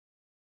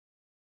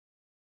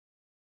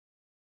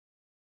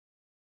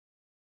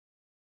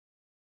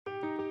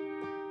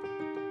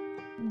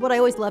What I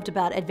always loved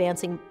about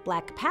Advancing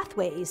Black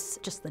Pathways,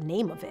 just the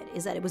name of it,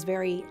 is that it was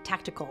very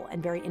tactical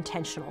and very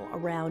intentional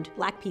around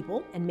Black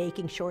people and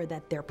making sure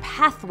that their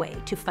pathway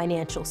to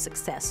financial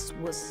success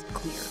was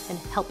clear and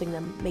helping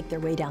them make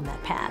their way down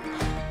that path.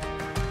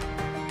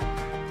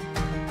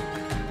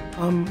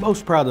 I'm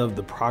most proud of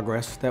the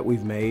progress that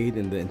we've made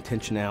and the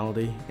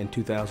intentionality in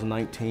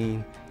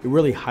 2019. It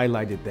really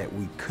highlighted that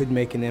we could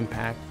make an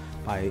impact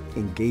by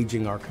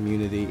engaging our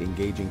community,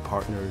 engaging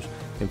partners,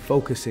 and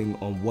focusing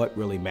on what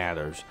really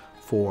matters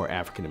for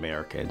African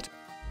Americans.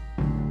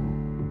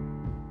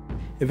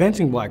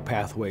 Advancing Black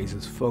Pathways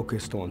is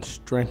focused on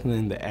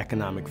strengthening the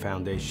economic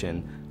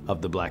foundation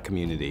of the Black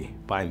community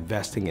by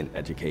investing in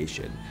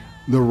education.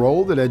 The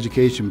role that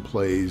education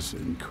plays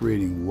in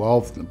creating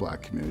wealth in the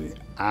Black community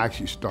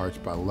actually starts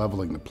by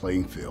leveling the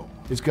playing field.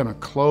 It's going to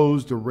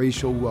close the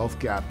racial wealth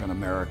gap in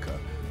America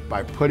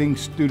by putting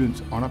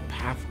students on a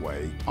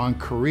pathway, on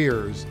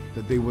careers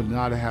that they would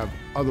not have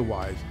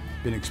otherwise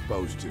been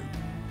exposed to.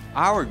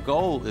 Our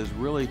goal is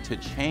really to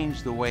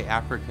change the way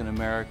African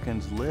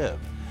Americans live,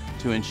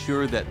 to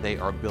ensure that they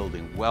are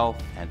building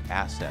wealth and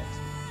assets.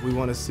 We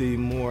want to see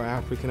more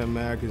African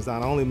Americans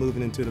not only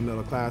moving into the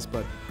middle class,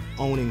 but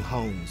owning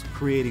homes,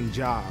 creating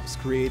jobs,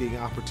 creating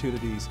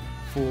opportunities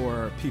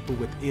for people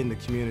within the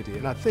community.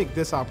 And I think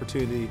this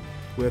opportunity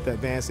with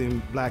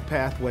Advancing Black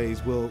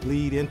Pathways will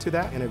lead into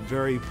that in a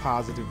very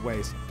positive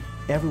way.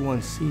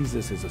 Everyone sees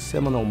this as a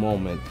seminal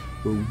moment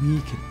where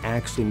we can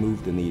actually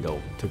move the needle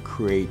to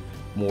create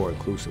more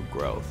inclusive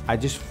growth. I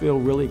just feel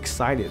really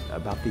excited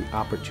about the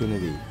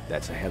opportunity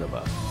that's ahead of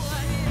us.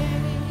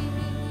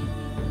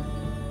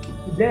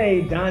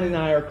 Today, Don and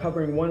I are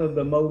covering one of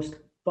the most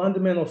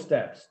fundamental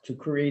steps to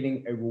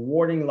creating a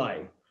rewarding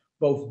life,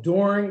 both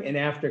during and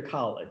after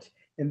college,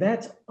 and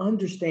that's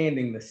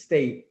understanding the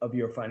state of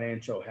your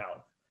financial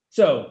health.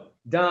 So,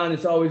 Don,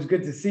 it's always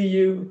good to see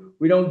you.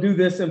 We don't do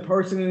this in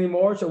person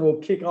anymore, so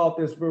we'll kick off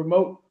this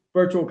remote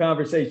virtual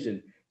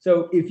conversation.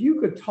 So if you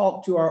could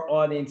talk to our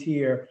audience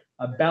here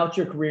about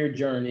your career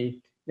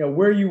journey,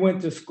 where you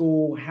went to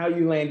school, how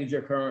you landed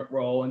your current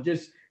role, and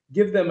just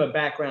give them a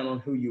background on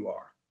who you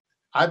are.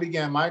 I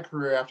began my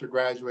career after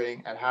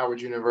graduating at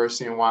Howard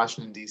University in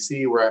Washington,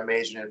 D.C., where I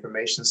majored in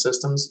information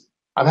systems.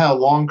 I've had a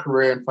long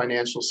career in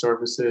financial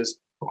services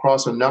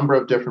across a number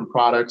of different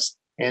products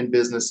and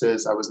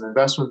businesses. I was an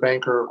investment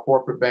banker, a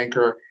corporate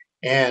banker,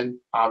 and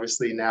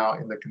obviously now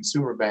in the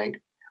consumer bank.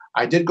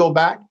 I did go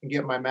back and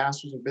get my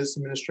master's in business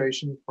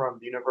administration from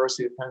the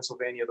University of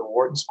Pennsylvania, the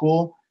Wharton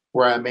School,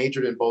 where I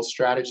majored in both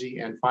strategy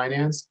and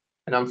finance.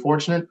 And I'm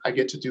fortunate I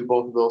get to do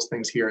both of those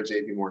things here at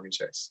JPMorgan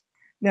Chase.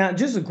 Now,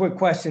 just a quick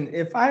question.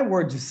 If I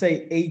were to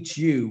say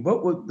HU,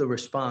 what would the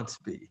response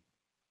be?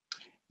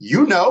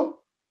 You know.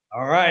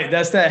 All right,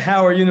 that's that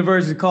Howard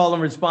University call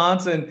and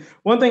response. And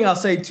one thing I'll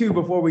say too,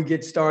 before we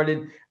get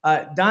started,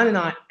 Don and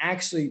I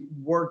actually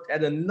worked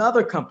at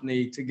another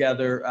company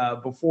together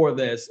before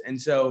this. And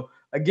so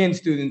again,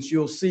 students,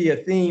 you'll see a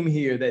theme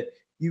here that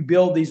you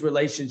build these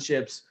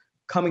relationships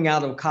coming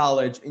out of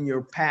college and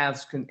your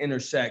paths can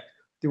intersect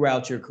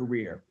throughout your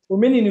career. For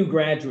many new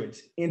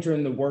graduates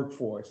entering the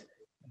workforce,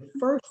 the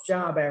first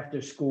job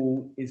after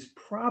school is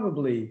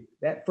probably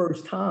that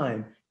first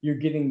time you're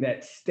getting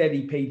that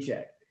steady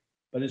paycheck.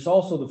 But it's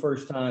also the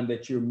first time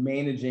that you're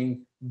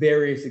managing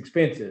various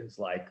expenses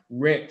like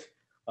rent,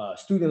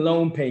 student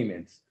loan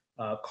payments,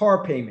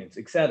 car payments,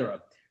 et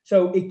cetera.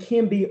 So it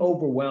can be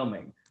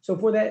overwhelming. So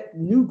for that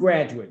new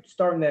graduate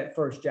starting that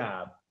first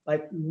job,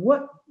 like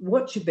what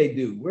should they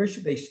do? Where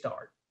should they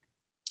start?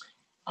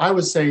 I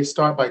would say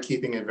start by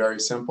keeping it very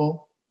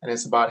simple, and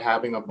it's about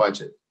having a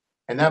budget.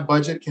 And that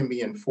budget can be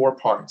in 4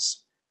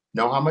 parts.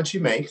 Know how much you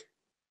make,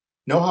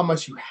 know how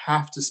much you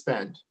have to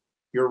spend,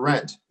 your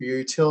rent, your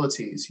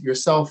utilities, your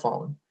cell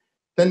phone.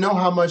 Then know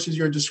how much is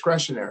your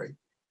discretionary.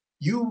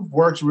 You've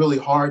worked really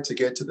hard to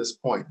get to this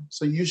point,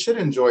 so you should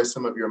enjoy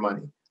some of your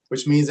money,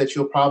 which means that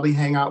you'll probably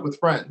hang out with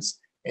friends.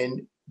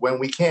 And when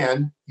we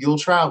can, you'll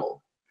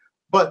travel.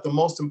 But the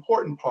most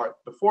important part,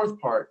 the 4th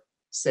part,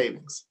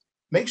 savings.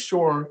 Make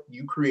sure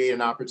you create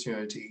an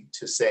opportunity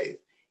to save.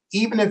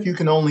 Even if you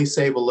can only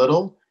save a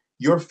little,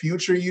 your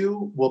future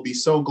you will be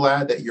so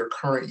glad that your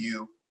current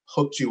you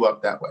hooked you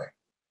up that way.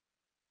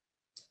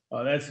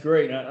 Oh, that's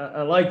great.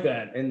 I like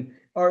that. And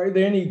are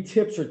there any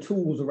tips or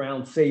tools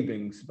around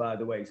savings, by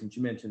the way, since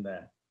you mentioned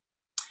that?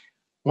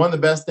 One of the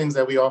best things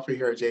that we offer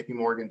here at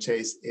JPMorgan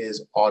Chase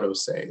is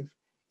autosave.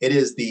 It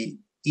is the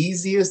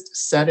easiest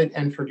set it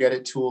and forget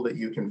it tool that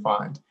you can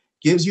find.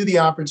 Gives you the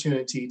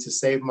opportunity to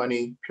save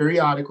money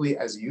periodically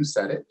as you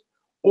set it,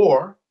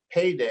 or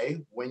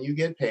payday when you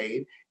get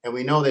paid. And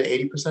we know that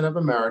 80% of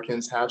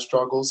Americans have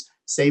struggles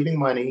saving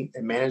money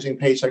and managing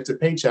paycheck to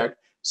paycheck.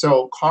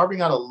 So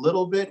carving out a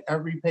little bit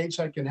every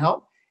paycheck can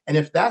help. And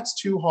if that's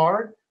too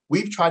hard,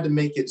 we've tried to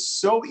make it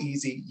so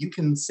easy, you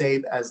can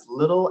save as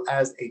little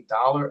as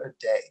 $1 a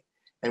day.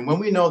 And when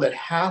we know that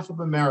half of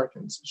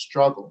Americans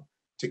struggle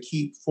to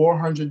keep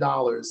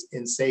 $400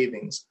 in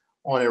savings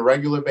on a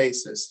regular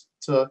basis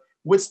to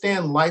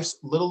withstand life's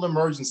little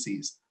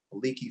emergencies, a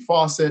leaky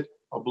faucet,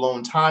 a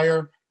blown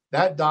tire,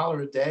 that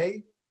dollar a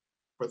day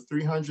for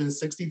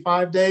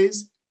 365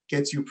 days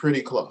gets you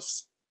pretty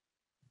close.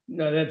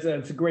 No,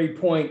 that's a great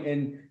point.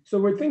 And so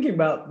we're thinking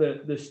about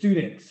the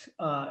students,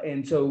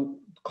 and so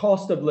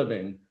cost of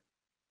living.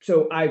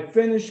 So I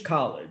finished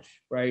college,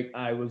 right?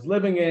 I was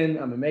living in,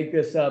 I'm gonna make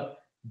this up,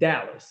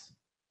 Dallas.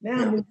 Now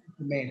I'm moving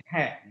to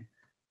Manhattan.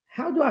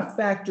 How do I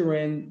factor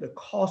in the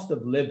cost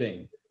of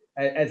living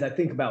as I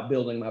think about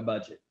building my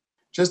budget?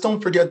 Just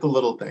don't forget the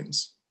little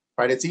things,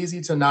 right? It's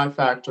easy to not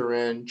factor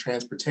in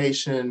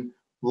transportation,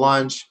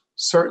 lunch,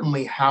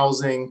 certainly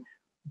housing.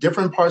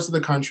 Different parts of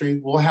the country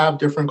will have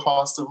different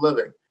costs of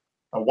living.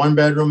 A one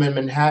bedroom in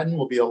Manhattan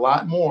will be a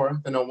lot more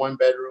than a one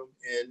bedroom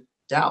in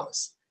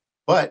Dallas.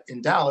 But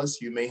in Dallas,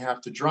 you may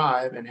have to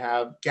drive and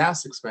have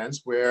gas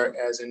expense,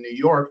 whereas in New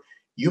York,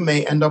 you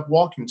may end up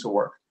walking to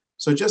work.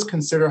 So just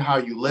consider how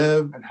you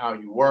live and how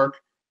you work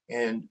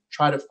and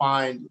try to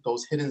find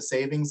those hidden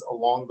savings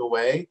along the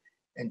way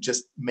and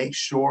just make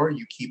sure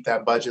you keep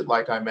that budget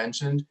like I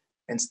mentioned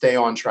and stay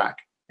on track.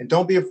 And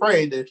don't be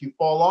afraid that if you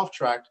fall off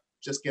track,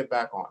 just get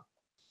back on.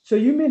 So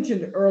you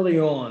mentioned early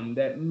on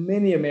that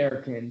many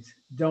Americans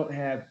don't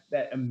have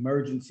that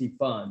emergency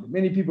fund.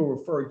 Many people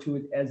refer to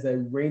it as a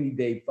rainy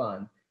day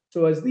fund.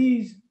 So as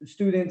these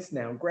students,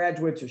 now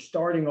graduates, are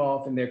starting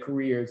off in their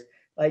careers,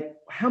 like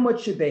how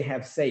much should they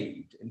have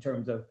saved in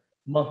terms of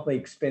monthly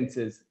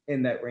expenses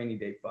in that rainy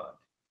day fund?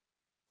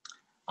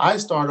 I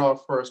start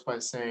off first by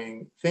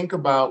saying, think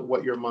about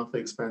what your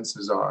monthly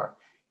expenses are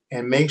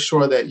and make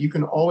sure that you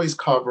can always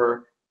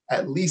cover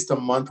at least a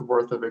month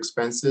worth of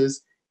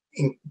expenses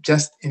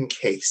just in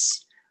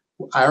case.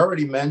 I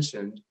already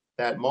mentioned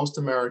that most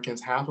Americans,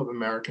 half of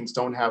Americans,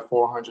 don't have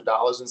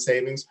 $400 in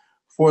savings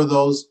for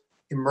those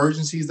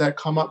emergencies that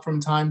come up from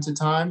time to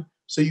time.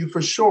 So you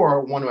for sure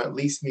want to at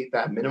least meet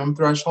that minimum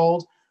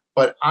threshold.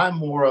 But I'm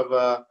more of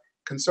a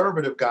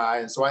conservative guy.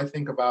 And so I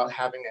think about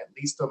having at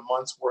least a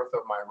month's worth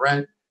of my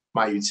rent,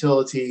 my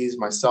utilities,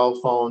 my cell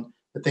phone,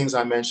 the things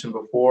I mentioned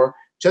before,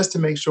 just to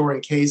make sure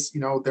in case,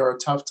 there are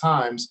tough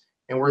times.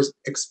 And we're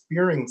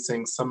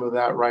experiencing some of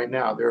that right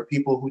now. There are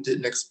people who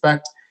didn't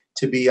expect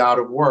to be out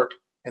of work,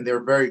 and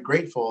they're very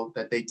grateful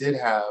that they did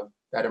have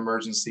that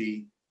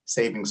emergency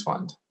savings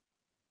fund.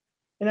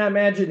 And I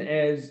imagine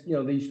as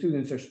these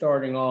students are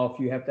starting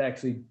off, you have to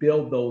actually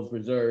build those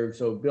reserves.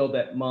 So build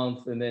that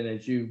month, and then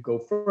as you go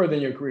further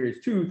in your career,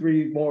 it's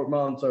 2-3 more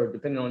months, or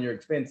depending on your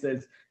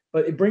expenses.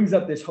 But it brings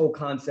up this whole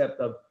concept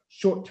of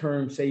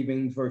short-term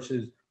savings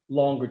versus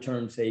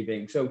longer-term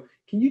savings. So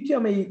can you tell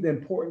me the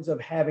importance of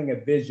having a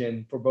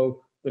vision for both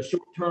the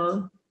short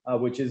term,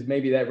 which is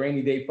maybe that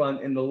rainy day fund,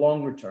 and the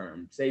longer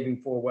term,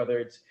 saving for whether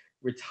it's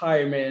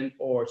retirement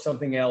or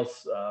something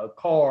else,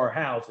 car,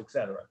 house, et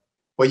cetera?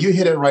 Well, you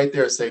hit it right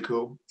there,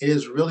 Sekou. It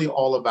is really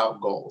all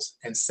about goals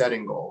and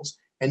setting goals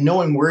and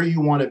knowing where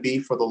you want to be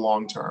for the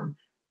long term.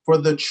 For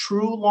the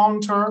true long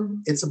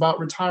term, it's about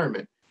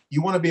retirement.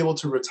 You want to be able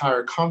to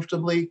retire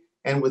comfortably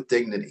and with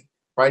dignity.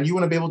 Right? You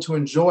want to be able to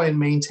enjoy and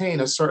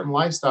maintain a certain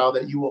lifestyle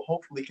that you will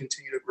hopefully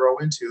continue to grow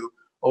into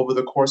over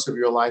the course of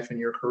your life and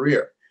your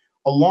career.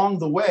 Along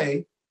the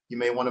way, you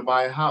may want to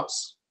buy a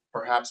house,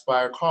 perhaps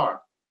buy a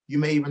car. You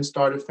may even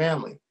start a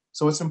family.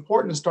 So it's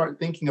important to start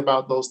thinking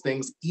about those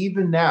things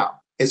even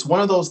now. It's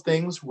one of those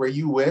things where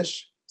you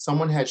wish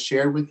someone had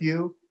shared with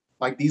you,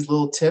 like these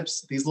little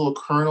tips, these little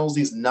kernels,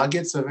 these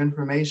nuggets of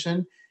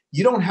information.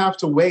 You don't have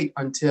to wait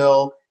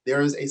until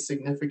there is a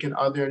significant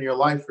other in your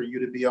life for you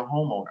to be a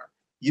homeowner.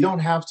 You don't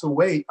have to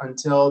wait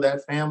until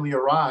that family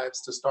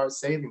arrives to start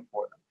saving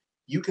for them.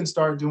 You can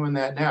start doing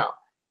that now.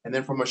 And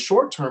then from a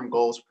short-term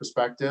goals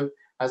perspective,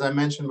 as I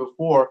mentioned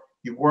before,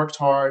 you've worked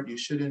hard, you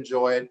should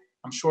enjoy it.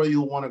 I'm sure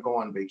you'll want to go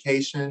on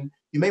vacation.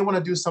 You may want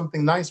to do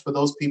something nice for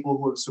those people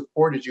who have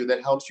supported you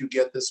that helps you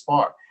get this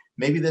far.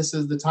 Maybe this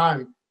is the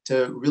time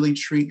to really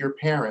treat your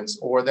parents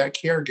or that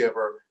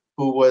caregiver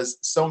who was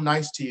so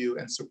nice to you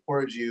and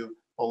supported you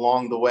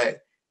along the way.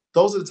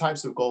 Those are the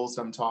types of goals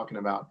I'm talking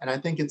about. And I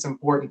think it's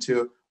important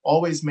to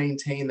always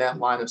maintain that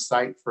line of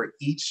sight for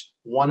each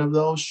one of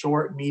those,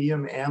 short,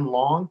 medium, and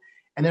long,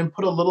 and then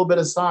put a little bit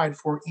aside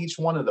for each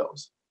one of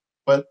those.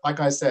 But like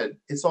I said,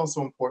 it's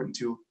also important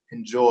to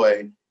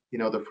enjoy,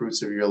 the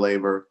fruits of your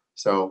labor.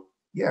 So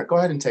yeah, go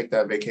ahead and take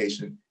that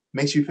vacation.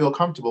 Makes you feel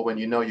comfortable when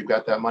you know you've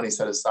got that money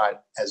set aside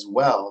as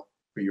well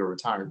for your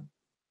retirement.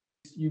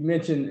 You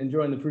mentioned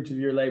enjoying the fruits of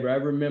your labor. I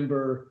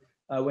remember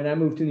when I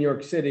moved to New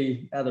York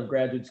City out of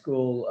graduate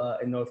school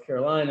in North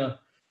Carolina,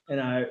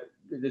 and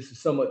this is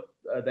somewhat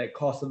that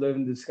cost of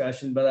living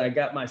discussion, but I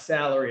got my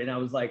salary and I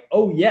was like,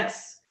 oh,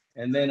 yes.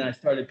 And then I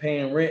started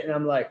paying rent and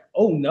I'm like,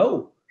 oh,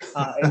 no.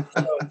 And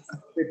so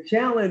the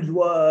challenge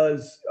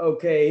was,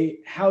 okay,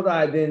 how do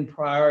I then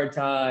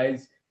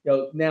prioritize,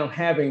 now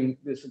having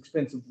this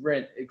expensive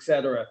rent, et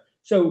cetera?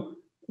 So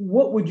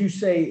what would you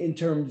say in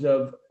terms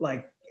of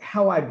like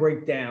how I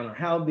break down or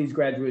how these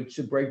graduates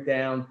should break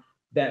down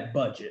that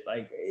budget?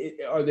 Like,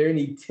 are there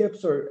any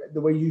tips or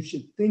the way you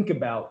should think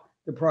about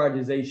the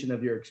prioritization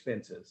of your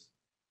expenses?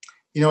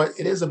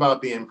 It is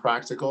about being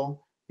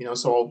practical.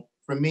 So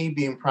for me,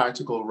 being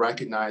practical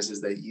recognizes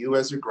that you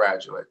as a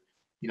graduate,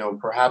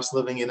 perhaps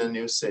living in a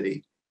new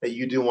city, that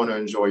you do want to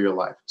enjoy your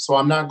life. So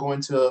I'm not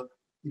going to,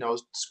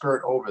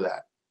 skirt over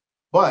that.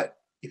 But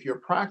if you're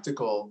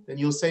practical, then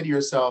you'll say to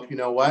yourself, you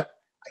know what?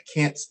 I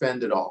can't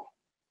spend it all,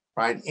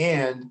 right?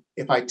 And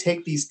if I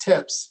take these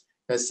tips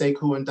that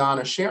Sekou and Don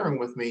are sharing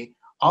with me,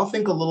 I'll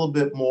think a little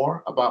bit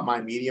more about my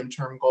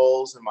medium-term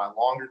goals and my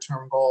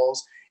longer-term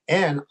goals,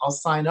 and I'll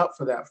sign up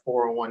for that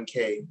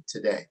 401k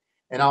today,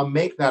 and I'll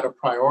make that a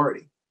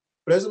priority.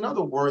 But there's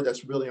another word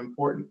that's really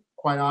important,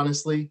 quite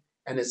honestly,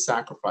 and it's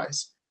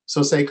sacrifice.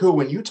 So Sekou,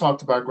 when you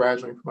talked about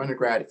graduating from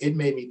undergrad, it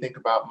made me think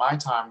about my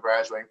time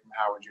graduating from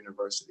Howard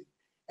University.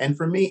 And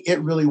for me,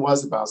 it really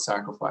was about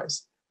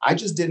sacrifice. I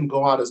just didn't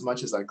go out as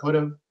much as I could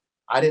have.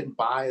 I didn't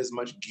buy as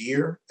much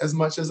gear as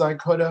much as I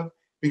could have,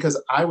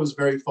 because I was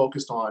very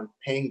focused on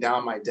paying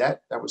down my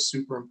debt. That was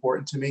super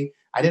important to me.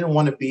 I didn't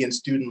want to be in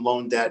student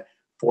loan debt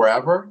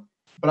forever,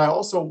 but I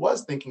also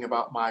was thinking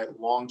about my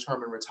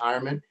long-term in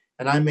retirement,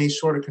 and I made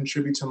sure to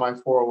contribute to my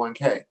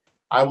 401k.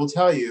 I will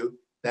tell you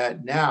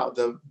that now,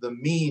 the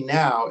me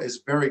now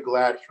is very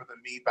glad for the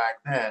me back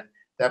then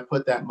that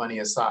put that money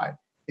aside.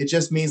 It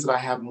just means that I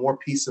have more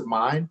peace of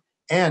mind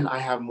and I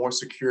have more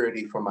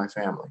security for my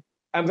family.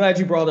 I'm glad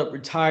you brought up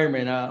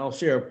retirement. I'll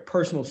share a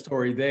personal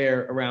story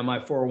there around my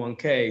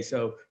 401k.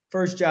 So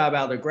first job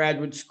out of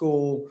graduate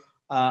school,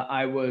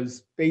 I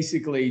was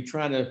basically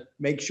trying to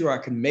make sure I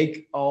could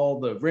make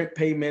all the rent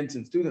payments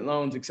and student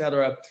loans, et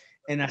cetera.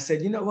 And I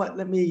said, you know what,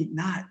 let me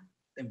not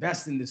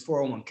invest in this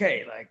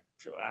 401k. Like,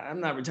 I'm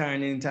not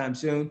retiring anytime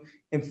soon.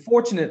 And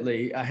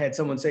fortunately, I had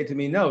someone say to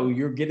me, no,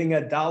 you're getting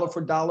a dollar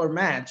for dollar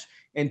match.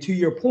 And to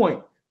your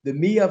point, the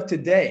me of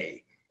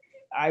today,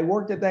 I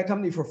worked at that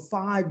company for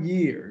 5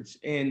 years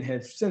and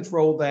have since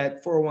rolled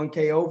that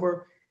 401k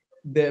over.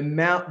 The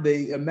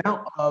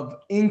amount of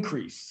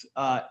increase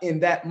in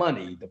that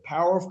money, the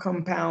power of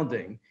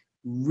compounding,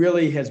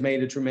 really has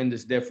made a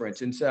tremendous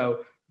difference. And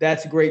so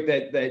that's great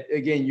that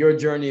again, your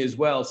journey as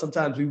well.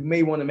 Sometimes we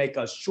may want to make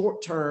a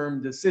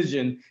short-term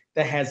decision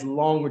that has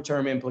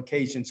longer-term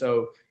implications.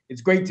 So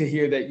it's great to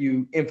hear that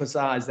you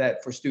emphasize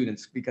that for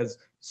students, because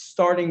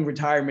starting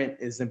retirement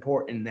is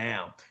important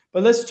now.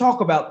 But let's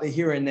talk about the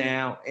here and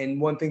now, and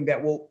one thing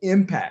that will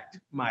impact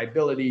my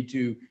ability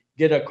to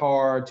get a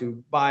car,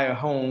 to buy a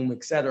home,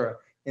 et cetera,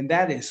 and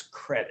that is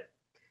credit.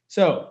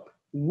 So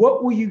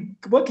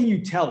what can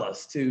you tell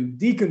us to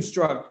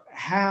deconstruct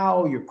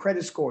how your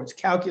credit score is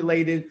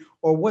calculated,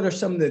 or what are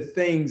some of the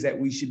things that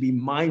we should be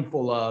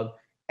mindful of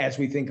as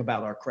we think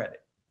about our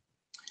credit?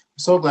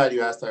 So glad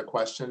you asked that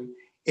question.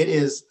 It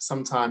is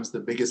sometimes the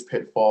biggest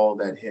pitfall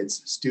that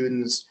hits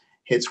students,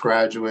 hits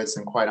graduates,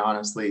 and quite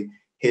honestly,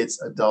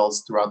 hits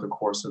adults throughout the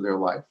course of their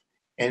life.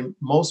 And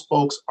most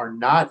folks are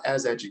not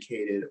as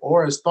educated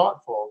or as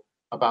thoughtful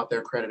about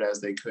their credit as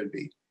they could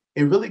be.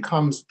 It really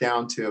comes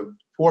down to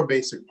 4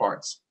 basic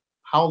parts.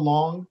 How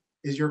long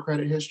is your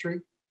credit history?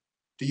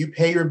 Do you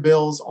pay your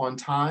bills on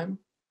time?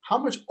 How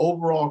much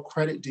overall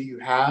credit do you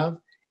have?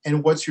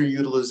 And what's your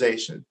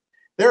utilization?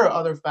 There are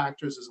other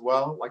factors as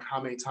well, like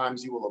how many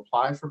times you will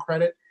apply for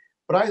credit,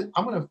 but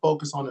I'm going to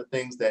focus on the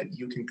things that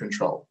you can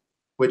control,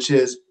 which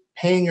is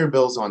paying your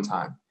bills on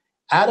time.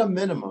 At a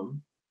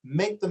minimum,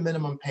 make the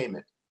minimum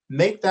payment.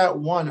 Make that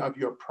one of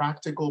your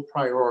practical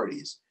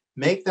priorities.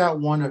 Make that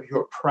one of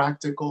your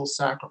practical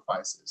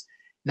sacrifices.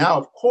 Now,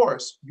 of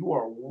course, you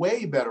are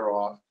way better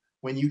off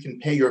when you can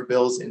pay your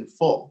bills in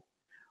full.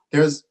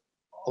 There's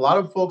a lot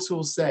of folks who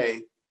will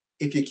say,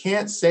 if you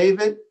can't save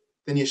it,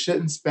 then you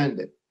shouldn't spend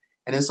it.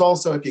 And it's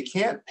also, if you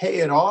can't pay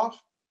it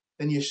off,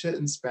 then you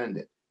shouldn't spend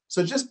it.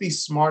 So just be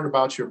smart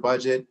about your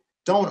budget.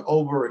 Don't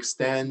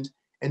overextend,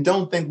 and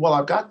don't think, well,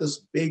 I've got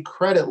this big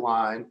credit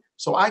line,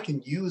 so I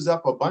can use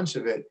up a bunch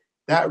of it.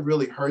 That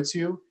really hurts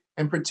you.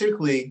 And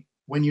particularly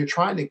when you're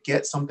trying to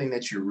get something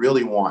that you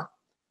really want,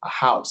 a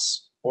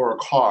house or a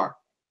car,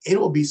 it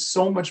will be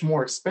so much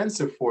more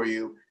expensive for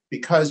you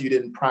because you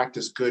didn't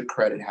practice good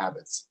credit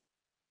habits.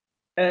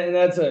 And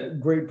that's a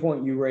great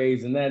point you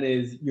raised, and that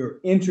is your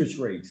interest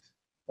rates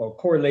are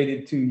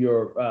correlated to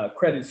your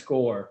credit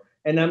score.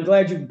 And I'm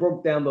glad you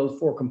broke down those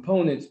 4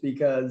 components,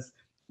 because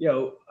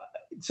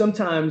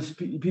sometimes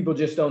people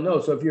just don't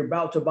know. So if you're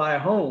about to buy a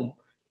home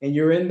and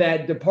you're in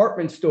that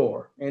department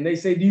store and they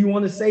say, do you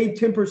want to save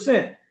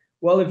 10%?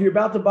 Well, if you're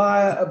about to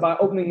buy by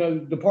opening a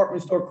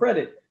department store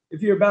credit,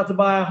 if you're about to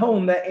buy a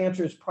home, that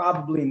answer is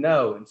probably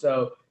no. And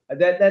so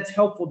that's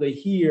helpful to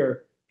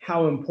hear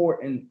how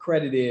important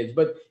credit is.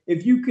 But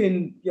if you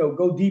can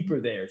go deeper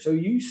there. So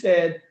you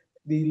said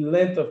the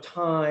length of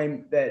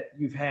time that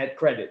you've had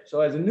credit.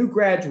 So as a new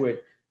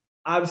graduate,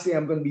 obviously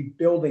I'm going to be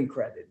building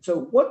credit.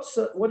 So what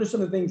are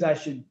some of the things I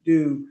should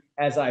do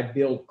as I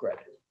build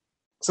credit?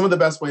 Some of the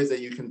best ways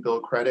that you can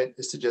build credit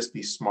is to just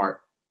be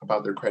smart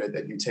about the credit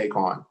that you take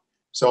on.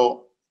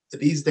 So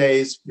these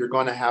days, you're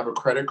going to have a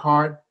credit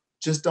card.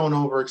 Just don't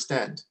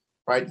overextend,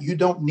 right? You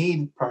don't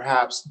need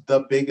perhaps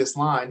the biggest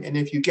line. And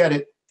if you get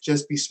it,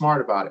 just be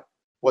smart about it.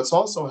 What's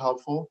also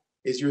helpful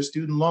is your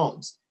student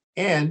loans.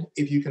 And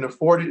if you can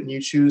afford it and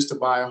you choose to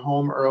buy a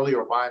home early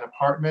or buy an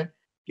apartment,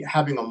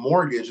 having a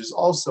mortgage is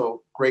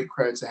also great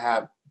credit to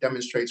have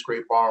demonstrates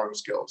great borrowing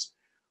skills.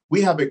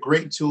 We have a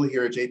great tool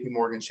here at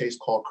JPMorgan Chase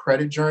called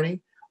Credit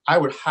Journey. I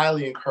would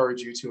highly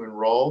encourage you to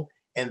enroll,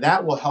 and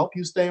that will help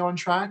you stay on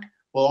track.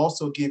 Will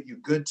also give you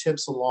good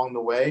tips along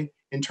the way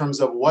in terms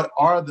of what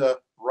are the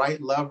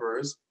right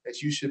levers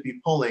that you should be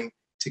pulling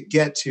to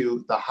get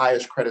to the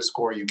highest credit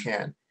score you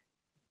can.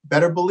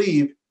 Better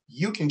believe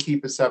you can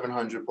keep it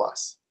 700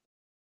 plus.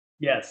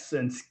 Yes,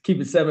 and keep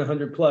it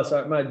 700 plus.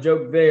 My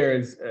joke there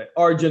is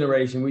our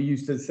generation, we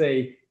used to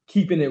say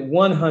keeping it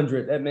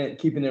 100. That meant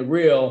keeping it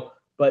real.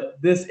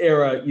 But this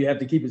era, you have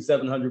to keep it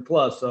 700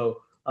 plus.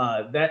 So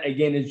that,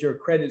 again, is your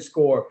credit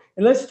score.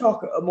 And let's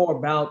talk more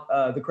about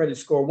the credit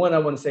score. One, I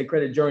want to say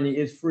Credit Journey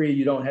is free.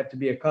 You don't have to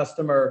be a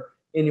customer.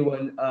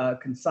 Anyone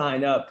can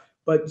sign up.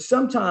 But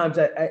sometimes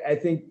I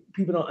think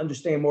people don't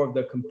understand more of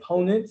the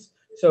components.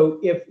 So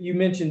if you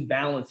mentioned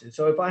balances,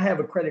 so if I have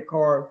a credit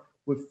card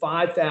with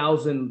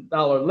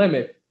 $5,000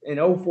 limit and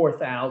owe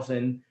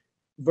 $4,000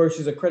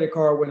 versus a credit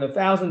card with a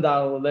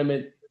 $1,000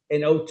 limit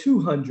and owe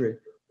 $200,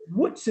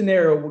 what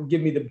scenario would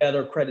give me the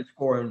better credit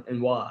score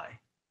and why?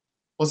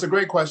 Well, it's a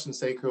great question,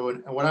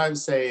 Sekou. And what I would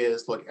say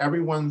is, look,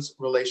 everyone's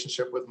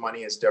relationship with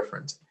money is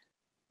different.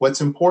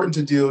 What's important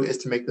to do is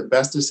to make the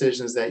best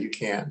decisions that you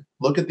can.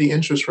 Look at the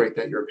interest rate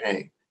that you're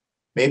paying.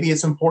 Maybe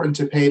it's important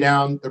to pay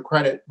down the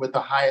credit with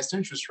the highest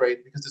interest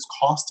rate because it's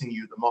costing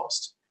you the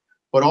most.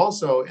 But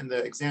also, in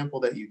the example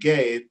that you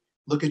gave,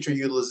 look at your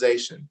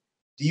utilization.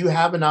 Do you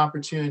have an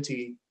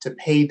opportunity to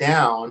pay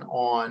down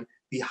on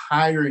the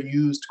higher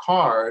used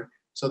card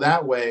so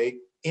that way,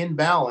 in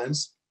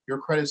balance, your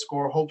credit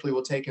score hopefully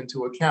will take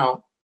into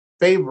account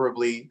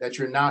favorably that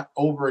you're not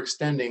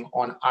overextending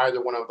on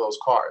either one of those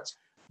cards.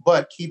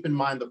 But keep in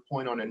mind the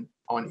point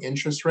on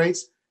interest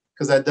rates,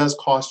 because that does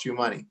cost you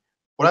money.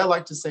 What I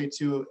like to say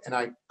too, and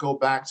I go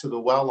back to the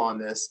well on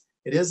this,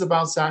 it is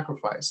about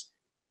sacrifice.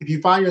 If you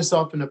find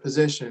yourself in a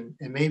position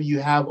and maybe you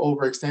have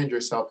overextended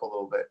yourself a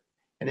little bit,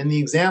 and in the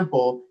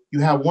example, you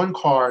have one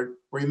card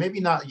where you're maybe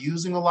not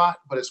using a lot,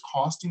 but it's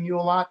costing you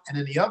a lot. And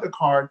in the other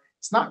card,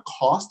 it's not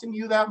costing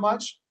you that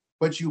much,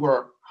 but you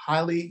are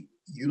highly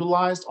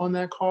utilized on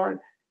that card.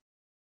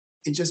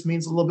 It just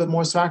means a little bit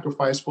more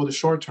sacrifice for the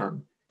short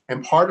term.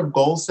 And part of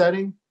goal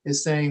setting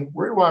is saying,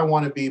 where do I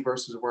want to be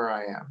versus where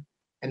I am?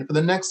 And for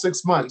the next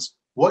 6 months,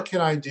 what can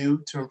I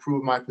do to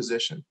improve my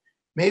position?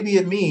 Maybe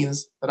it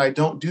means that I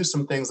don't do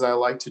some things that I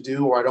like to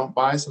do, or I don't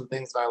buy some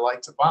things that I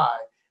like to buy,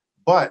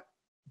 but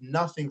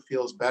nothing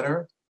feels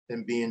better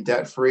than being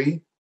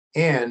debt-free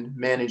and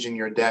managing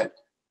your debt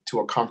to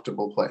a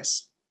comfortable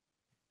place.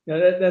 Now,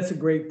 that's a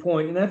great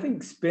point. And I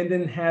think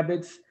spending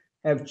habits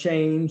have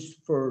changed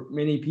for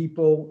many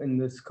people in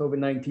this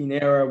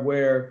COVID-19 era,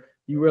 where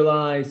you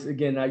realize,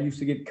 again, I used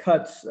to get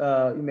cuts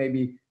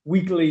maybe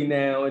weekly.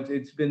 Now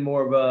it's been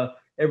more of a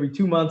every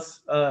 2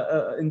 months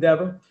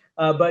endeavor.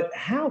 But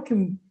how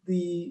can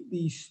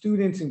the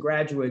students and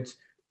graduates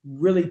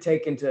really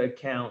take into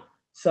account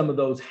some of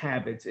those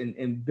habits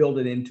and build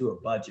it into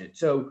a budget?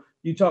 So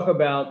you talk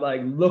about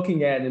like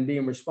looking at and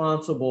being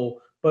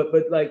responsible, but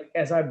like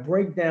as I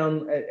break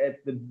down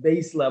at the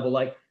base level,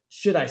 like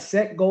should I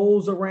set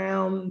goals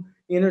around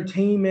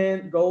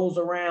entertainment, goals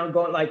around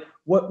going, like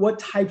what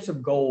types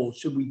of goals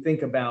should we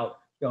think about,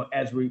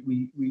 as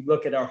we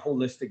look at our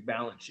holistic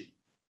balance sheet?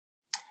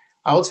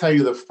 I will tell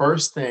you the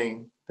first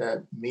thing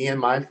that me and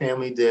my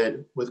family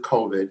did with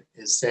COVID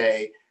is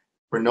say,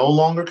 we're no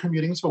longer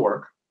commuting to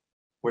work.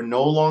 We're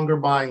no longer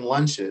buying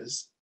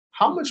lunches.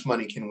 How much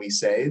money can we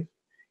save?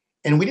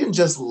 And we didn't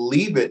just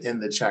leave it in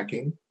the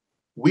checking.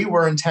 We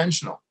were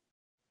intentional.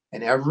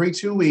 And every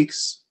 2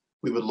 weeks,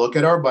 we would look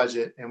at our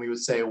budget and we would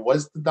say,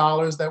 what's the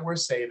dollars that we're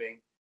saving?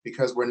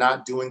 Because we're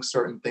not doing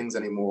certain things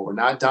anymore. We're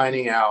not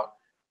dining out.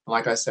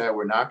 Like I said,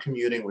 we're not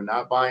commuting. We're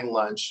not buying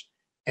lunch.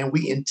 And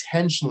we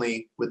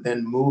intentionally would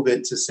then move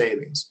it to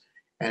savings.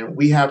 And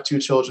we have 2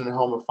 children at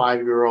home, a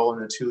 5-year-old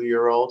and a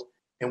 2-year-old,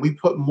 and we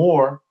put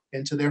more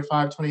into their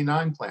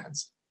 529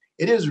 plans.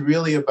 It is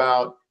really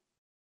about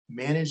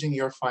managing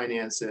your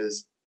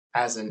finances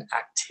as an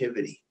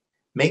activity,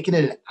 making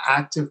it an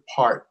active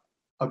part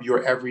of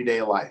your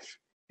everyday life,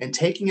 and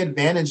taking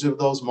advantage of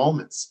those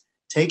moments,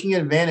 taking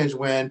advantage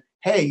when,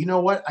 hey, you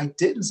know what? I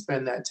didn't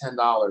spend that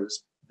 $10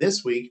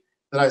 this week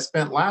that I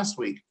spent last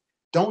week.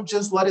 Don't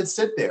just let it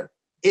sit there.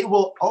 It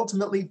will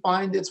ultimately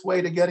find its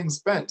way to getting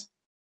spent.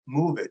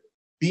 Move it.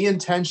 Be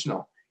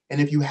intentional. And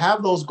if you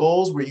have those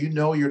goals where you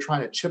know you're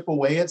trying to chip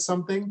away at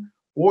something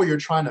or you're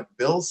trying to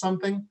build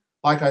something,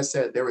 like I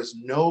said, there is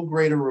no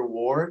greater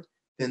reward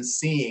than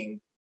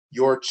seeing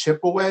your chip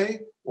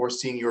away or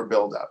seeing your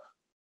build up.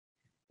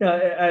 Yeah,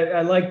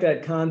 I like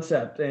that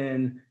concept.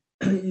 And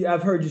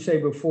I've heard you say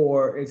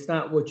before, it's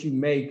not what you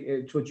make,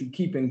 it's what you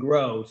keep and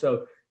grow.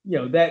 So,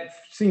 that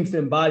seems to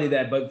embody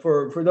that. But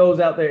for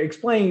those out there,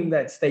 explain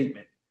that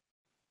statement.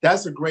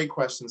 That's a great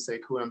question,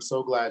 Sekou. I'm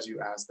so glad you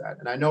asked that.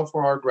 And I know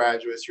for our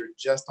graduates, you're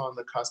just on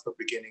the cusp of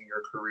beginning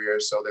your career,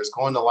 so there's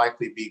going to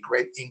likely be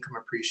great income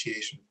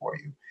appreciation for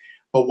you.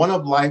 But one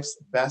of life's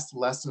best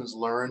lessons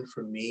learned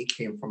for me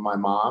came from my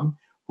mom,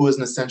 who is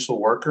an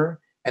essential worker.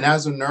 And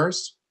as a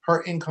nurse,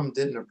 her income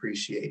didn't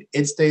appreciate.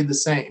 It stayed the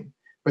same.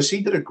 But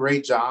she did a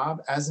great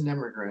job as an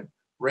immigrant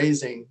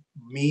raising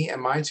me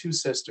and my two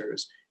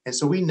sisters. And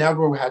so we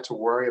never had to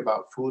worry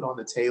about food on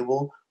the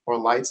table or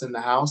lights in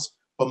the house.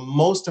 But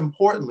most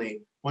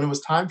importantly, when it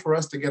was time for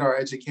us to get our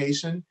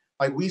education,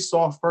 like we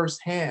saw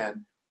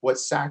firsthand what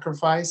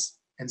sacrifice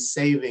and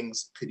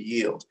savings could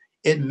yield.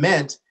 It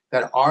meant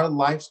that our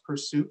life's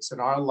pursuits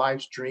and our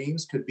life's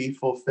dreams could be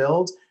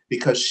fulfilled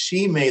because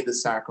she made the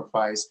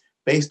sacrifice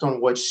based on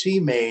what she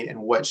made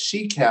and what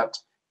she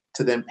kept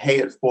to then pay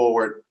it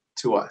forward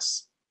to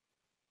us.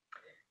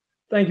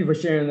 Thank you for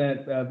sharing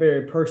that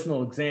very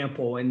personal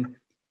example. And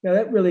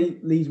that really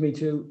leads me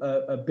to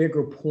a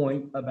bigger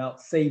point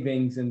about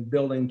savings and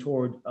building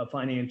toward a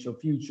financial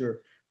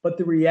future. But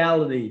the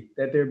reality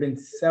that there have been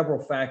several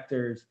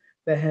factors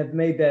that have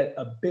made that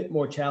a bit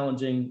more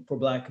challenging for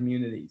Black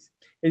communities.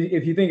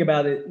 If you think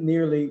about it,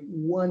 nearly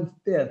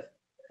 1/5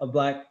 of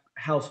Black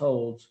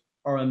households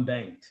are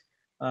unbanked.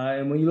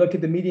 And when you look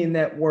at the median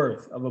net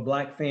worth of a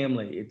Black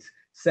family, it's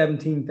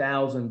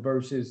 $17,000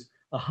 versus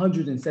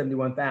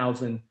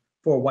 $171,000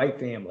 for a white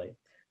family.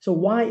 So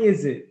why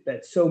is it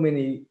that so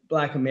many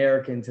Black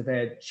Americans have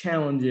had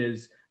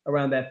challenges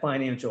around that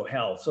financial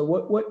health? So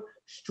what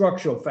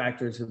structural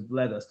factors have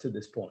led us to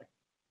this point?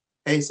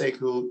 Hey,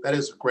 Sekou, that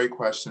is a great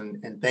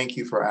question, and thank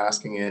you for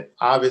asking it.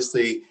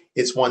 Obviously,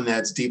 it's one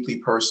that's deeply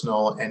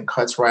personal and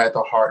cuts right at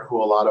the heart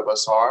who a lot of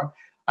us are.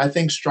 I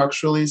think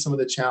structurally, some of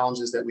the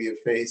challenges that we have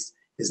faced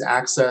is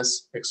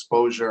access,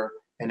 exposure,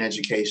 and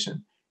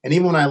education. And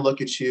even when I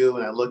look at you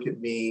and I look at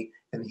me,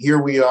 and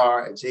here we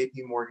are at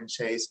JPMorgan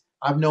Chase,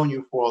 I've known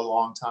you for a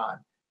long time,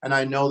 and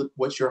I know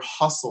what your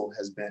hustle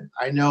has been.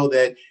 I know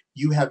that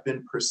you have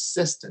been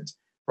persistent,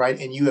 right?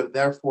 And you have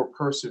therefore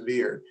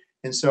persevered.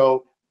 And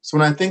so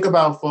when I think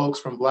about folks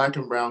from Black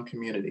and Brown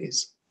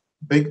communities,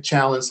 big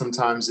challenge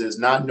sometimes is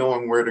not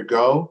knowing where to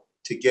go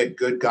to get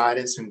good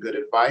guidance and good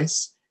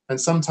advice. And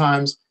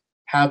sometimes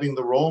having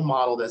the role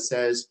model that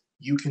says,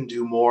 you can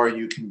do more,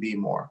 you can be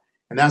more.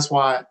 And that's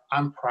why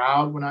I'm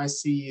proud when I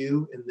see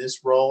you in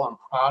this role. I'm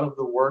proud of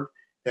the work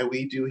that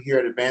we do here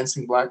at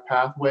Advancing Black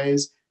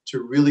Pathways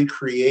to really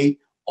create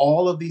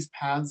all of these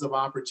paths of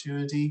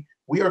opportunity.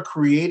 We are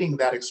creating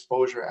that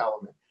exposure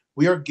element.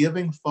 We are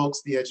giving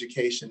folks the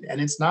education, and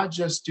it's not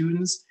just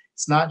students,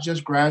 it's not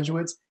just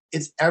graduates,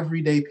 it's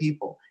everyday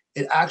people.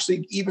 It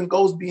actually even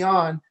goes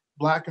beyond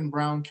Black and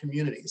Brown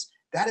communities.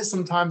 That is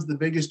sometimes the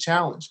biggest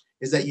challenge,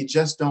 is that you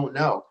just don't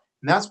know.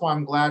 And that's why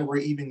I'm glad we're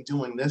even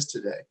doing this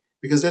today,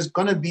 because there's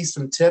gonna be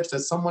some tips that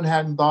someone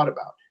hadn't thought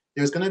about.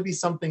 There's gonna be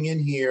something in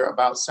here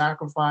about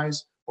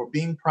sacrifice or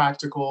being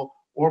practical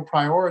or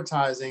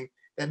prioritizing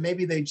that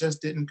maybe they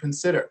just didn't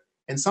consider.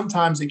 And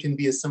sometimes it can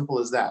be as simple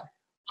as that.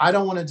 I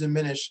don't want to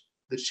diminish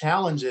the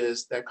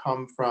challenges that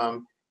come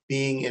from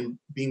being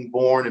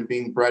born and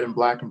being bred in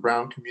Black and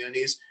Brown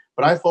communities,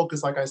 but I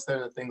focus, like I said,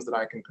 on the things that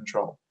I can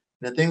control.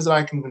 And the things that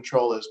I can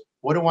control is,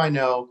 what do I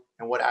know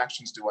and what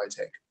actions do I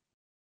take?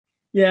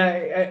 Yeah,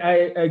 I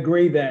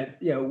agree that,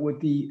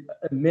 with the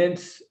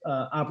immense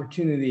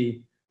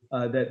opportunity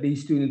that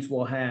these students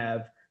will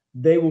have,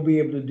 they will be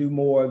able to do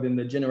more than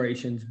the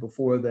generations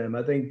before them.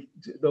 I think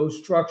those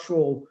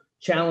structural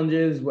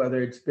challenges,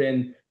 whether it's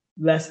been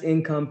less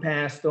income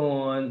passed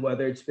on,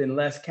 whether it's been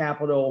less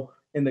capital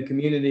in the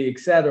community, et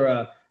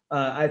cetera,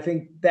 I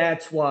think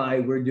that's why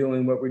we're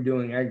doing what we're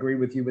doing. I agree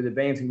with you with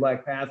Advancing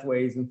Black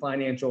Pathways and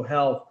financial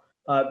health,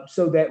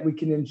 so that we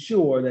can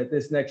ensure that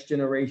this next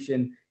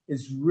generation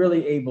is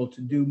really able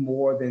to do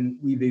more than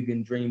we've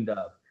even dreamed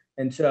of.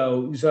 And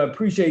so I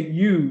appreciate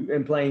you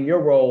in playing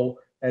your role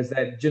as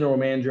that general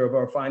manager of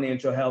our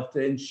financial health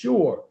to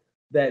ensure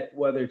that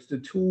whether it's the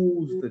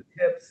tools, the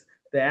tips,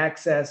 the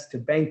access to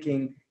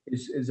banking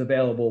is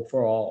available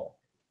for all.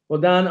 Well,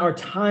 Don, our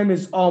time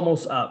is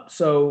almost up.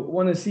 So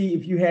want to see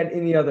if you had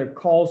any other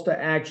calls to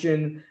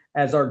action,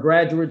 as our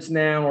graduates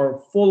now are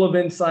full of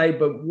insight,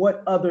 but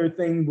what other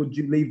thing would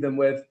you leave them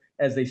with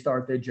as they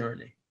start their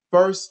journey?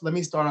 First, let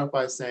me start off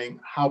by saying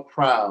how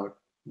proud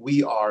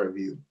we are of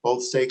you,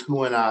 both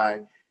Sekou and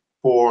I,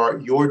 for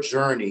your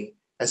journey,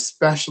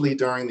 especially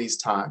during these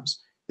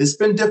times. It's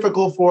been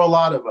difficult for a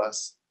lot of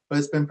us, but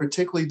it's been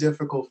particularly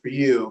difficult for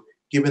you,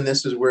 given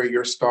this is where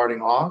you're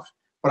starting off.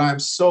 But I'm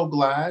so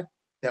glad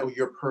that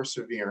you're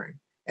persevering.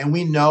 And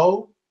we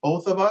know,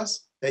 both of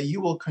us, that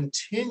you will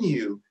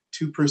continue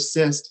to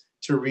persist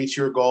to reach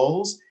your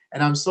goals.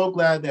 And I'm so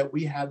glad that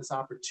we had this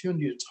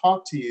opportunity to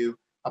talk to you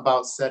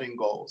about setting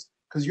goals,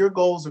 because your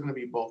goals are going to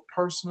be both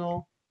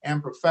personal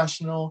and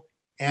professional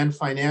and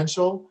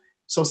financial.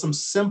 So some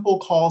simple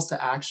calls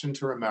to action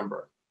to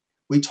remember.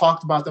 We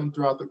talked about them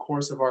throughout the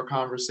course of our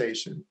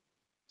conversation.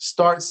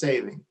 Start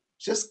saving.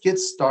 Just get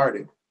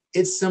started.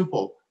 It's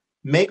simple.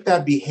 Make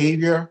that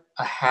behavior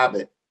a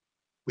habit.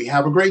 We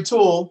have a great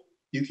tool.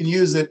 You can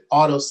use it,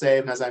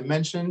 autosave, and as I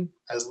mentioned,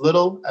 as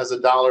little as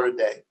 $1 a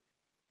day.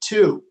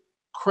 2,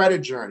 credit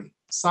journey.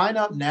 Sign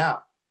up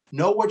now.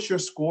 Know what your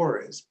score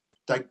is.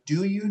 Like,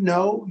 do you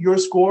know your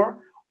score?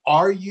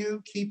 Are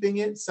you keeping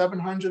it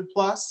 700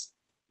 plus?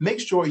 Make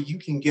sure you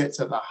can get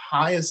to the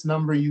highest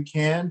number you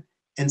can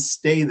and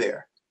stay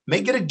there.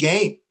 Make it a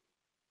game.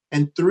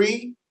 And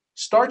 3,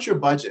 start your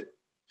budget.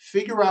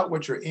 Figure out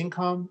what your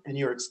income and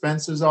your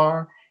expenses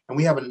are. And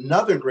we have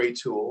another great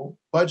tool,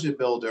 Budget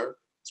Builder.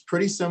 It's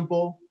pretty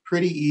simple,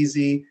 pretty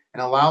easy,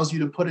 and allows you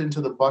to put it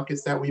into the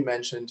buckets that we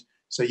mentioned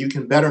so you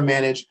can better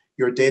manage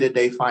your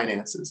day-to-day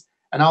finances.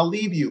 And I'll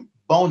leave you,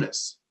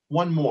 bonus,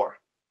 one more.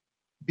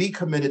 Be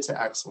committed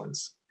to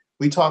excellence.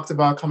 We talked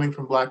about coming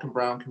from Black and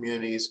brown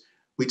communities.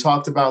 We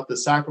talked about the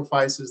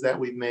sacrifices that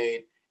we've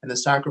made and the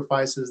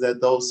sacrifices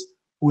that those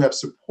who have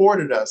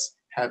supported us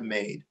have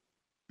made.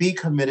 Be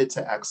committed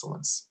to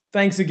excellence.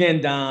 Thanks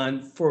again,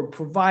 Don, for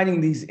providing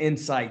these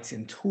insights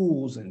and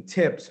tools and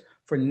tips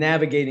for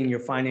navigating your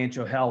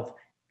financial health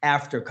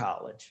after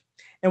college.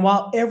 And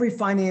while every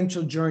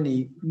financial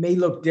journey may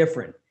look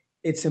different,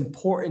 it's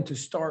important to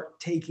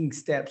start taking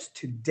steps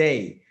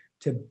today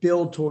to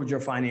build towards your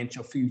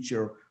financial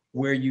future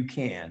where you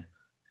can.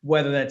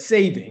 Whether that's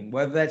saving,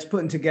 whether that's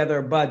putting together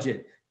a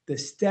budget, the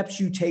steps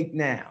you take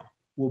now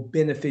will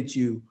benefit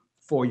you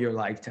for your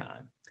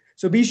lifetime.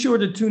 So be sure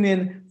to tune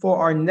in for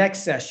our next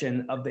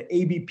session of the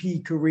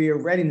ABP Career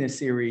Readiness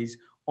Series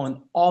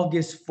on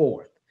August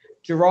 4th.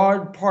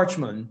 Gerard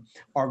Parchman,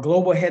 our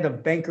Global Head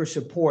of Banker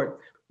Support,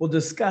 will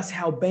discuss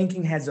how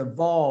banking has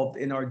evolved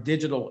in our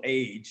digital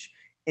age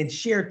and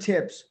share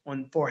tips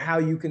for how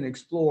you can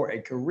explore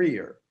a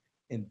career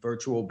in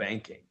virtual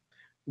banking.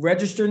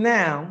 Register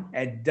now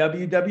at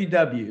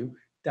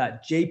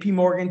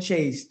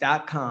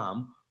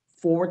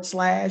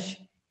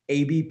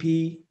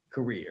www.jpmorganchase.com/ABP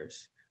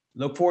Careers.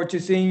 Look forward to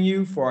seeing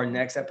you for our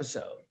next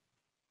episode.